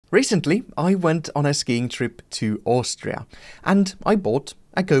Recently, I went on a skiing trip to Austria, and I bought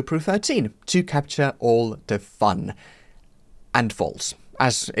a GoPro 13 to capture all the fun and falls,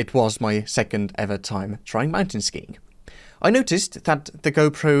 as it was my second ever time trying mountain skiing. I noticed that the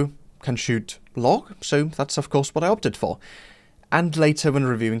GoPro can shoot log, so that's of course what I opted for. And later, when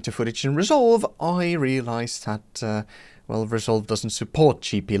reviewing the footage in Resolve, I realized that, Resolve doesn't support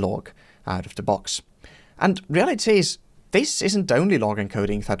GP log out of the box. And reality is, this isn't the only log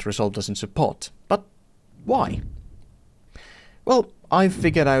encoding that Resolve doesn't support. But why? Well, I've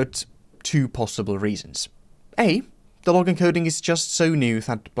figured out two possible reasons. A, the log encoding is just so new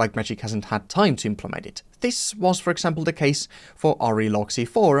that Blackmagic hasn't had time to implement it. This was, for example, the case for RE Log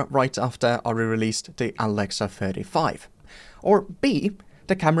C4 right after RE released the Alexa 35. Or B,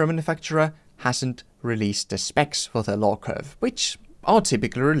 the camera manufacturer hasn't released the specs for the log curve, which are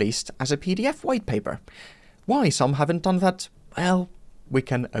typically released as a PDF white paper. Why some haven't done that? Well, we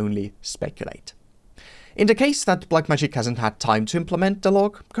can only speculate. In the case that Blackmagic hasn't had time to implement the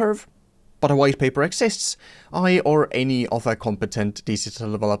log curve, but a white paper exists, I or any other competent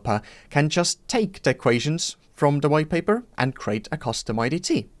DCTL developer can just take the equations from the white paper and create a custom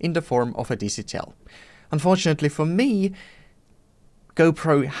IDT in the form of a DCTL. Unfortunately for me,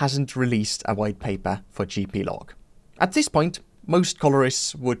 GoPro hasn't released a white paper for GP log. At this point, most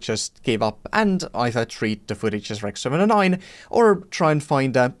colorists would just give up and either treat the footage as Rec. 709 or try and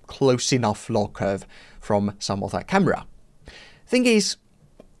find a close enough log curve from some other camera. Thing is,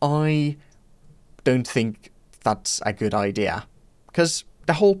 I don't think that's a good idea, because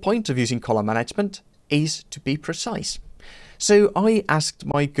the whole point of using color management is to be precise. So I asked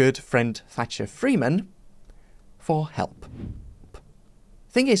my good friend Thatcher Freeman for help.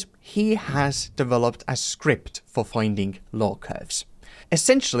 Thing is, he has developed a script for finding log curves.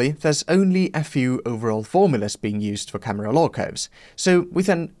 Essentially, there's only a few overall formulas being used for camera log curves, so with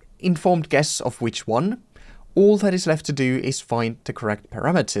an informed guess of which one, all that is left to do is find the correct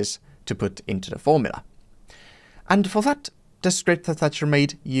parameters to put into the formula. And for that, the script that Thatcher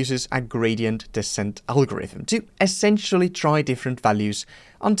made uses a gradient descent algorithm to essentially try different values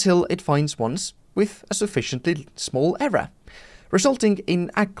until it finds ones with a sufficiently small error, resulting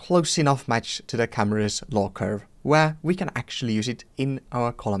in a close enough match to the camera's log curve where we can actually use it in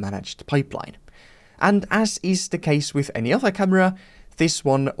our color managed pipeline. And as is the case with any other camera, this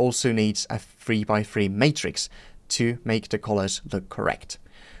one also needs a 3x3 matrix to make the colors look correct.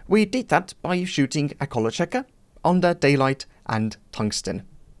 We did that by shooting a color checker under daylight and tungsten,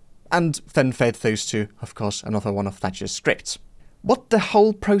 and then fed those to, of course, another one of Thatcher's scripts. What the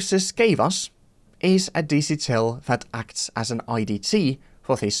whole process gave us is a DCTL that acts as an IDT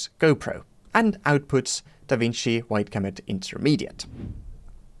for this GoPro and outputs DaVinci White Comet Intermediate.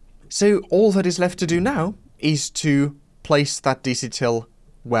 So all that is left to do now is to place that DCTL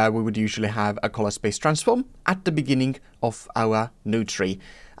where we would usually have a color space transform at the beginning of our node tree,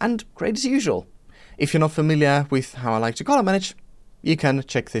 and create as usual. If you're not familiar with how I like to color manage, you can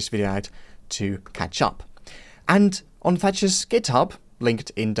check this video out to catch up. And on Thatcher's GitHub, linked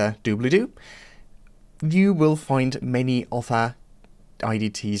in the doobly-doo, you will find many other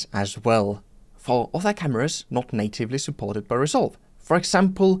IDTs as well for other cameras not natively supported by Resolve. For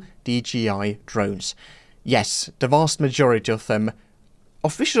example, DJI drones. Yes, the vast majority of them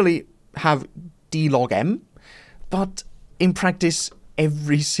officially have D-log-M, but in practice,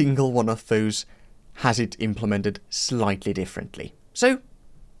 every single one of those has it implemented slightly differently. So,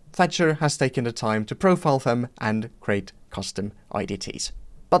 Thatcher has taken the time to profile them and create custom IDTs.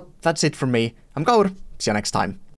 But that's it from me. I'm Gaur. See you next time.